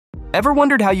Ever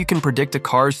wondered how you can predict a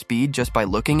car's speed just by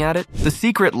looking at it? The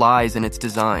secret lies in its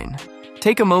design.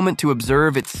 Take a moment to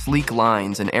observe its sleek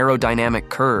lines and aerodynamic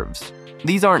curves.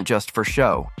 These aren't just for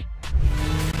show.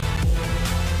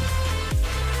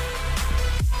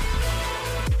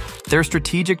 They're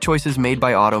strategic choices made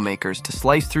by automakers to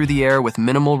slice through the air with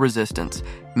minimal resistance,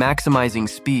 maximizing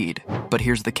speed. But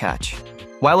here's the catch.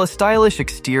 While a stylish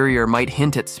exterior might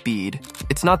hint at speed,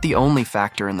 it's not the only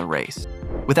factor in the race.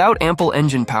 Without ample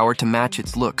engine power to match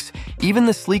its looks, even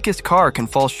the sleekest car can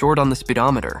fall short on the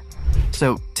speedometer.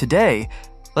 So today,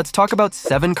 let's talk about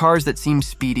 7 cars that seem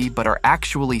speedy but are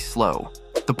actually slow.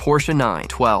 The Porsche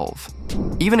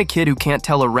 912. Even a kid who can't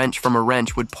tell a wrench from a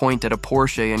wrench would point at a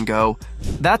Porsche and go,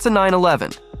 "That's a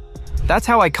 911. That's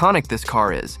how iconic this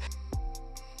car is.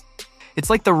 It's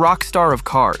like the rock star of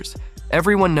cars.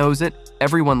 Everyone knows it,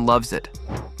 everyone loves it.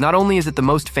 Not only is it the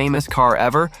most famous car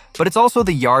ever, but it's also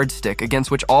the yardstick against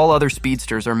which all other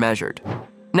speedsters are measured.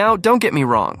 Now, don't get me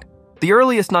wrong. The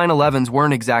earliest 911s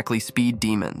weren't exactly speed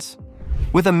demons.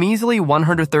 With a measly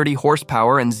 130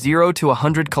 horsepower and 0 to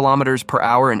 100 kilometers per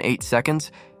hour in 8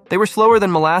 seconds, they were slower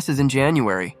than molasses in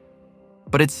January.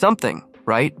 But it's something,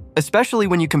 right? Especially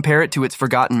when you compare it to its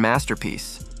forgotten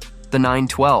masterpiece, the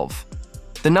 912.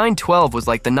 The 912 was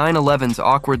like the 911's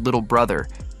awkward little brother,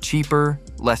 cheaper,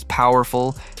 less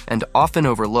powerful, and often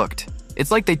overlooked. It's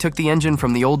like they took the engine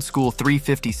from the old school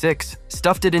 356,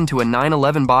 stuffed it into a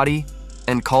 911 body,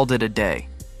 and called it a day.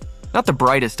 Not the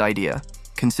brightest idea,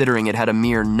 considering it had a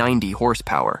mere 90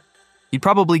 horsepower. You'd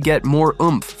probably get more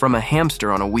oomph from a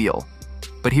hamster on a wheel.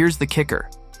 But here's the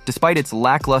kicker. Despite its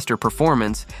lackluster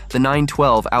performance, the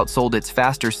 912 outsold its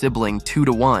faster sibling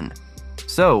 2-1.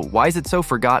 So, why is it so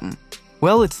forgotten?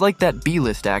 Well, it's like that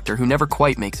B-list actor who never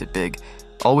quite makes it big,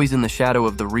 always in the shadow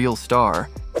of the real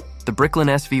star. The Bricklin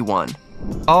SV1.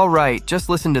 Alright, just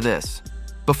listen to this.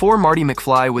 Before Marty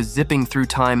McFly was zipping through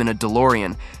time in a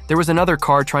DeLorean, there was another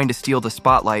car trying to steal the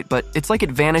spotlight, but it's like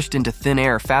it vanished into thin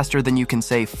air faster than you can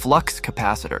say flux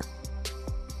capacitor.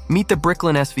 Meet the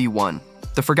Bricklin SV1,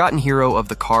 the forgotten hero of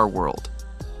the car world.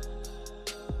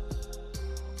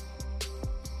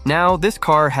 Now, this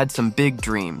car had some big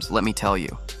dreams, let me tell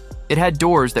you. It had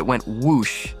doors that went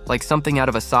whoosh, like something out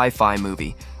of a sci-fi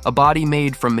movie, a body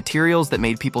made from materials that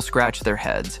made people scratch their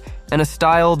heads, and a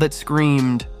style that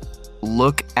screamed,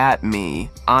 "Look at me,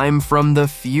 I'm from the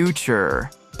future."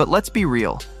 But let's be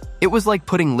real, it was like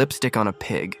putting lipstick on a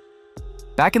pig.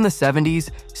 Back in the 70s,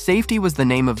 safety was the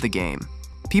name of the game.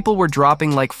 People were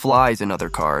dropping like flies in other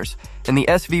cars, and the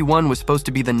SV1 was supposed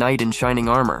to be the knight in shining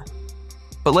armor.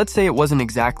 But let's say it wasn't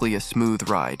exactly a smooth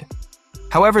ride.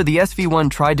 However, the SV1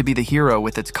 tried to be the hero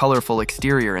with its colorful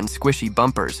exterior and squishy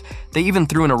bumpers. They even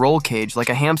threw in a roll cage like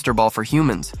a hamster ball for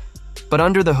humans. But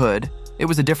under the hood, it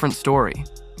was a different story.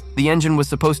 The engine was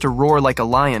supposed to roar like a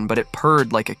lion, but it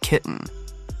purred like a kitten.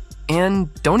 And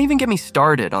don't even get me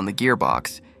started on the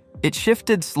gearbox. It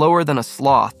shifted slower than a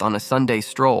sloth on a Sunday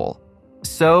stroll.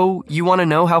 So, you want to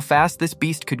know how fast this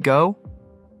beast could go?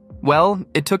 Well,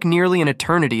 it took nearly an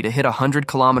eternity to hit 100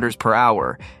 kilometers per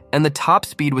hour, and the top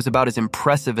speed was about as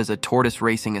impressive as a tortoise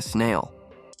racing a snail.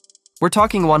 We're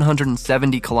talking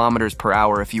 170 kilometers per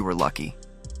hour if you were lucky.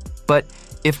 But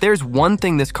if there's one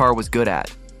thing this car was good at,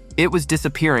 it was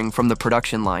disappearing from the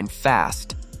production line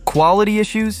fast. Quality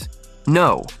issues?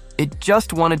 No, it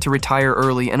just wanted to retire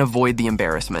early and avoid the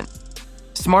embarrassment.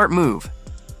 Smart move.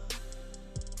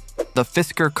 The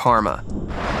Fisker Karma.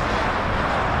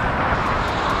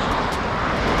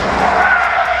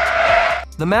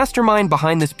 The mastermind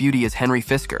behind this beauty is Henry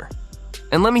Fisker.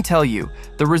 And let me tell you,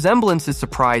 the resemblance is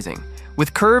surprising,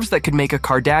 with curves that could make a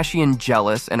Kardashian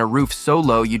jealous and a roof so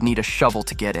low you'd need a shovel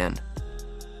to get in.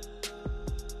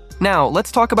 Now,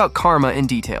 let's talk about Karma in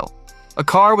detail. A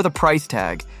car with a price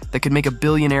tag that could make a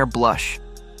billionaire blush.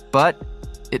 But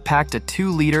it packed a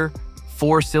 2-liter,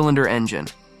 4-cylinder engine.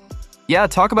 Yeah,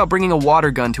 talk about bringing a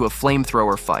water gun to a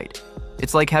flamethrower fight.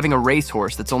 It's like having a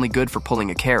racehorse that's only good for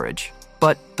pulling a carriage.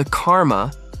 But the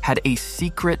Karma had a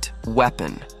secret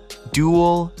weapon: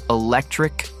 dual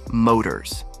electric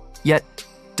motors. Yet,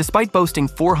 despite boasting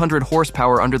 400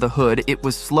 horsepower under the hood, it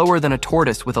was slower than a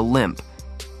tortoise with a limp.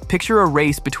 Picture a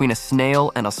race between a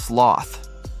snail and a sloth.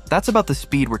 That's about the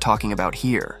speed we're talking about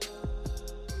here.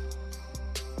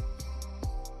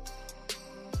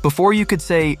 Before you could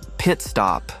say pit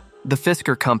stop, the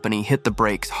Fisker company hit the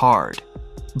brakes hard.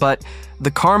 But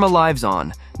the Karma lives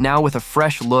on, now with a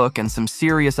fresh look and some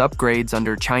serious upgrades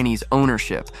under Chinese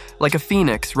ownership, like a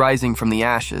phoenix rising from the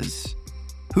ashes.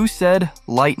 Who said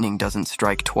lightning doesn't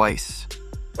strike twice?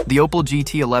 The Opel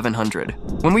GT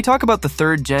 1100. When we talk about the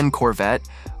 3rd-gen Corvette,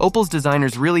 Opel's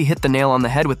designers really hit the nail on the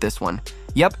head with this one.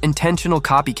 Yep, intentional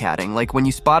copycatting, like when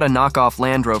you spot a knockoff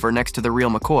Land Rover next to the real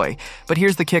McCoy. But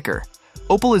here's the kicker.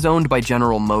 Opel is owned by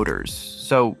General Motors,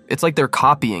 so it's like they're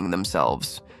copying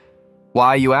themselves.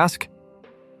 Why, you ask?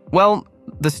 Well,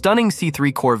 the stunning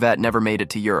C3 Corvette never made it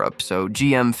to Europe, so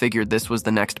GM figured this was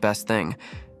the next best thing.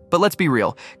 But let's be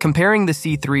real, comparing the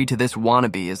C3 to this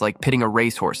wannabe is like pitting a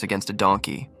racehorse against a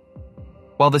donkey.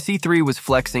 While the C3 was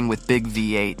flexing with big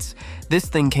V8s, this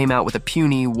thing came out with a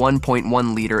puny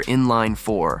 1.1-liter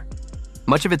inline-4.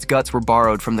 Much of its guts were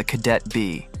borrowed from the Cadet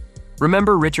B.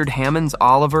 Remember Richard Hammond's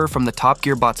Oliver from the Top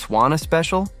Gear Botswana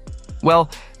special?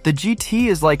 Well, the GT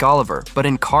is like Oliver, but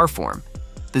in car form.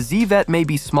 The Z-Vet may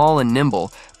be small and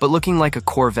nimble, but looking like a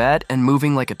Corvette and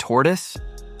moving like a tortoise?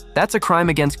 That's a crime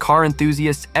against car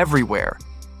enthusiasts everywhere.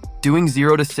 Doing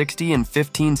 0 to 60 in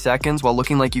 15 seconds while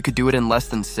looking like you could do it in less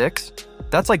than 6?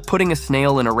 That's like putting a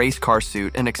snail in a race car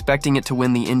suit and expecting it to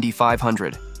win the Indy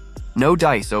 500. No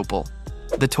dice, Opel.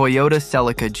 The Toyota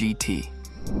Celica GT.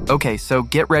 Okay, so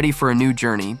get ready for a new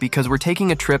journey because we're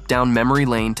taking a trip down memory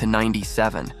lane to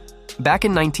 97. Back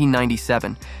in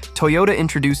 1997, Toyota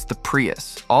introduced the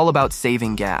Prius, all about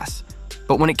saving gas.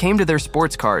 But when it came to their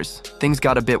sports cars, things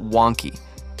got a bit wonky.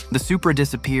 The Supra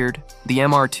disappeared, the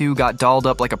MR2 got dolled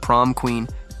up like a prom queen,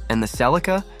 and the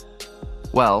Celica?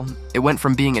 Well, it went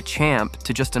from being a champ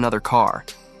to just another car.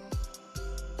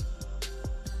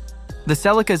 The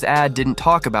Celica's ad didn't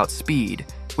talk about speed,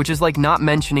 which is like not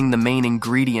mentioning the main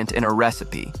ingredient in a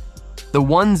recipe. The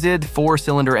 1-ZID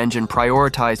 4-cylinder engine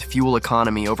prioritized fuel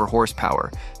economy over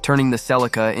horsepower, turning the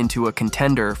Celica into a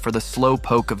contender for the Slow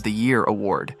Poke of the Year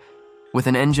award. With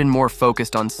an engine more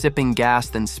focused on sipping gas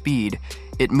than speed,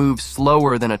 it moves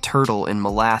slower than a turtle in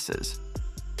molasses.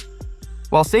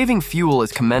 While saving fuel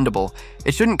is commendable,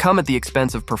 it shouldn't come at the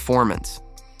expense of performance.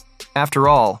 After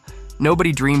all,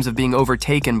 nobody dreams of being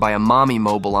overtaken by a mommy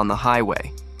mobile on the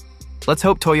highway. Let's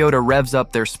hope Toyota revs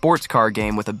up their sports car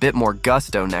game with a bit more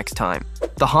gusto next time.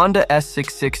 The Honda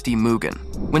S660 Mugen.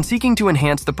 When seeking to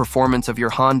enhance the performance of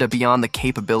your Honda beyond the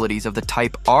capabilities of the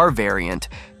Type R variant,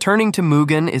 turning to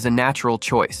Mugen is a natural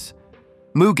choice.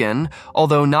 Mugen,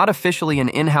 although not officially an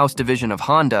in-house division of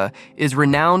Honda, is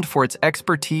renowned for its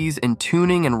expertise in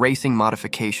tuning and racing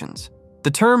modifications.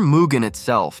 The term Mugen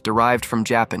itself, derived from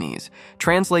Japanese,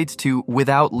 translates to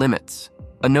without limits,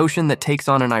 a notion that takes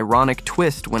on an ironic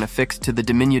twist when affixed to the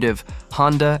diminutive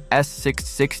Honda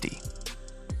S660.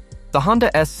 The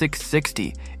Honda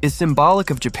S660 is symbolic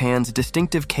of Japan's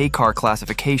distinctive K-car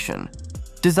classification,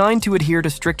 designed to adhere to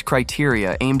strict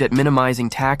criteria aimed at minimizing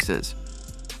taxes.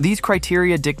 These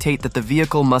criteria dictate that the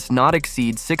vehicle must not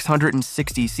exceed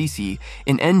 660 cc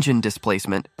in engine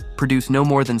displacement, produce no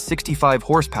more than 65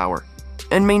 horsepower,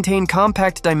 and maintain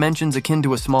compact dimensions akin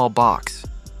to a small box.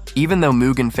 Even though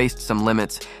Mugen faced some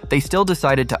limits, they still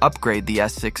decided to upgrade the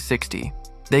S660.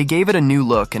 They gave it a new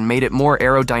look and made it more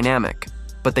aerodynamic,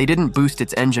 but they didn't boost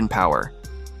its engine power.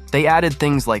 They added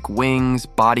things like wings,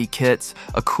 body kits,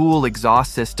 a cool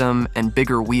exhaust system, and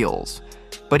bigger wheels.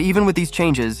 But even with these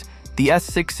changes, the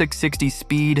S660's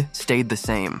speed stayed the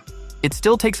same. It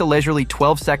still takes a leisurely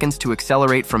 12 seconds to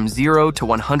accelerate from 0 to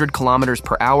 100 kilometers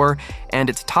per hour, and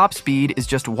its top speed is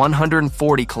just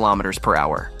 140 kilometers per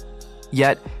hour.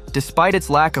 Yet, despite its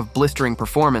lack of blistering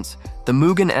performance, the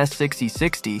Mugen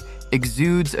S660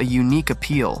 exudes a unique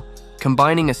appeal,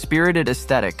 combining a spirited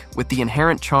aesthetic with the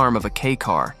inherent charm of a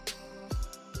K-car.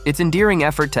 Its endearing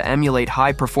effort to emulate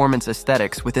high-performance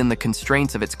aesthetics within the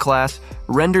constraints of its class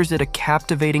renders it a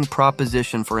captivating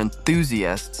proposition for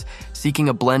enthusiasts seeking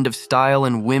a blend of style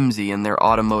and whimsy in their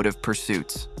automotive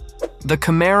pursuits. The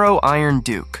Camaro Iron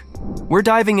Duke. We're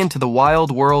diving into the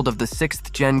wild world of the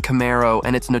 6th-gen Camaro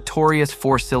and its notorious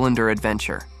 4-cylinder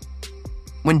adventure.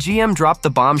 When GM dropped the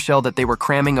bombshell that they were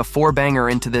cramming a 4-banger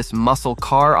into this muscle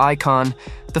car icon,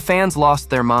 the fans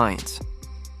lost their minds.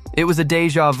 It was a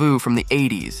deja vu from the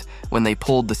 80s when they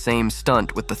pulled the same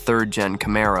stunt with the 3rd-gen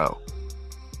Camaro.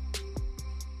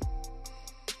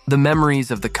 The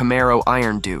memories of the Camaro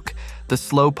Iron Duke, the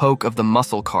slowpoke of the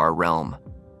muscle car realm.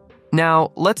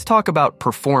 Now, let's talk about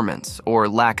performance, or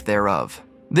lack thereof.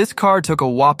 This car took a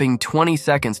whopping 20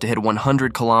 seconds to hit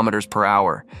 100 kilometers per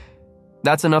hour.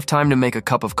 That's enough time to make a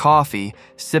cup of coffee,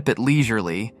 sip it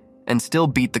leisurely, and still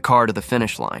beat the car to the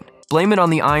finish line. Blame it on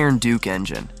the Iron Duke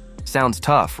engine. Sounds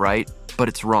tough, right? But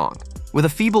it's wrong. With a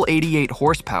feeble 88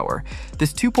 horsepower,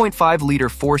 this 2.5-liter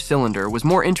 4-cylinder was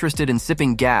more interested in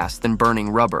sipping gas than burning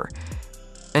rubber.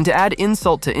 And to add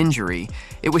insult to injury,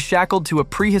 it was shackled to a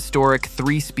prehistoric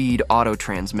 3-speed auto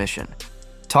transmission.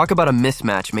 Talk about a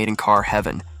mismatch made in car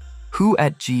heaven. Who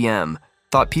at GM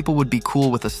thought people would be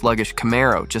cool with a sluggish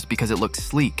Camaro just because it looked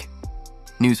sleek?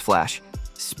 Newsflash: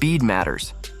 speed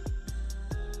matters.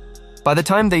 By the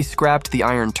time they scrapped the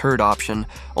iron turd option,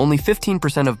 only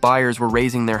 15% of buyers were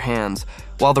raising their hands,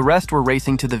 while the rest were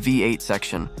racing to the V8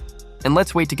 section. And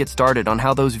let's wait to get started on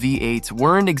how those V8s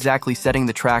weren't exactly setting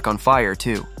the track on fire,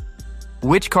 too.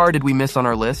 Which car did we miss on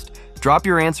our list? Drop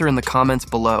your answer in the comments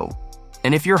below.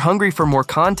 And if you're hungry for more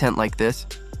content like this,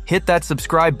 hit that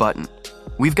subscribe button.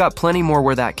 We've got plenty more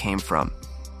where that came from.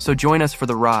 So join us for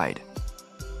the ride.